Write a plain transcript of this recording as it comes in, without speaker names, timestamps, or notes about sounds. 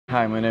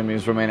Hi, my name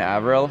is Romain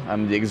Avril.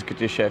 I'm the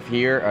executive chef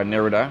here at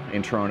Neruda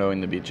in Toronto in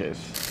the beaches.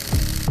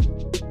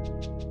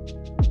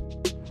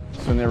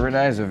 So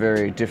Neruda is a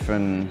very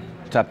different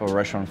type of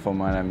restaurant from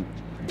what I'm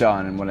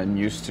done and what I'm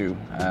used to.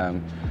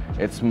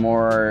 It's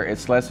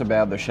less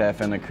about the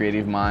chef and the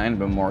creative mind,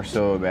 but more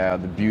so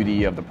about the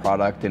beauty of the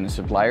product and the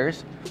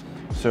suppliers.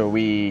 So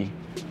we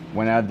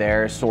went out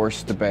there,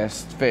 sourced the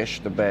best fish,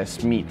 the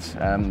best meat,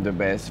 the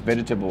best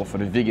vegetable for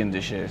the vegan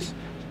dishes,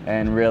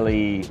 and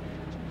really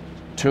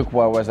took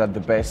what was at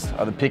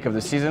the peak of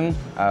the season,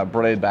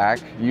 brought it back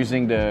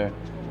using the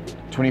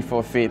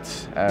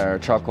 24-feet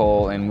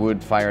charcoal and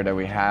wood fire that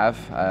we have,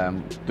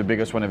 the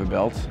biggest one ever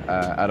built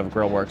out of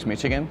Grillworks,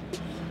 Michigan,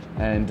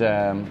 and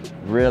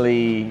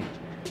really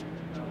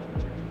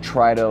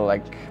try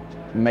to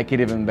make it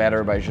even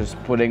better by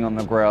just putting on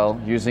the grill,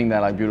 using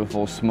that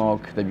beautiful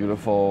smoke, the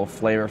beautiful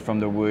flavor from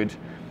the wood,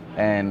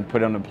 and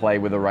put it on the plate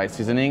with the right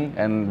seasoning,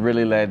 and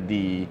really let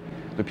the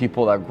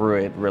people that grew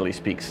it really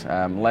speaks.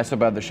 Less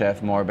about the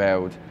chef, more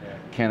about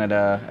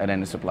Canada and then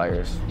the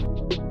suppliers.